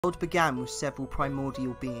The world began with several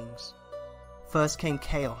primordial beings. First came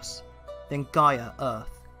Chaos, then Gaia,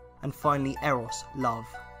 Earth, and finally Eros, Love.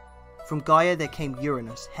 From Gaia there came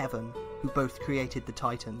Uranus, Heaven, who both created the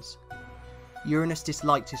Titans. Uranus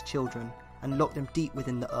disliked his children and locked them deep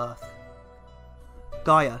within the Earth.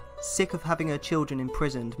 Gaia, sick of having her children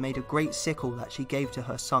imprisoned, made a great sickle that she gave to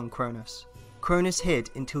her son Cronus. Cronus hid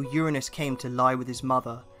until Uranus came to lie with his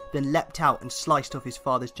mother, then leapt out and sliced off his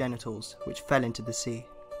father's genitals, which fell into the sea.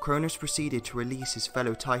 Cronus proceeded to release his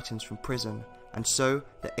fellow Titans from prison, and so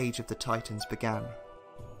the Age of the Titans began.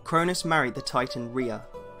 Cronus married the Titan Rhea,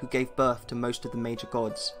 who gave birth to most of the major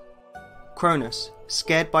gods. Cronus,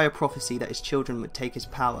 scared by a prophecy that his children would take his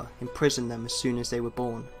power, imprisoned them as soon as they were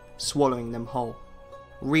born, swallowing them whole.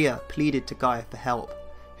 Rhea pleaded to Gaia for help,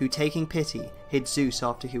 who, taking pity, hid Zeus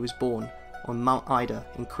after he was born on Mount Ida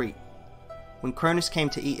in Crete. When Cronus came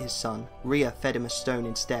to eat his son, Rhea fed him a stone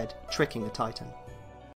instead, tricking the Titan.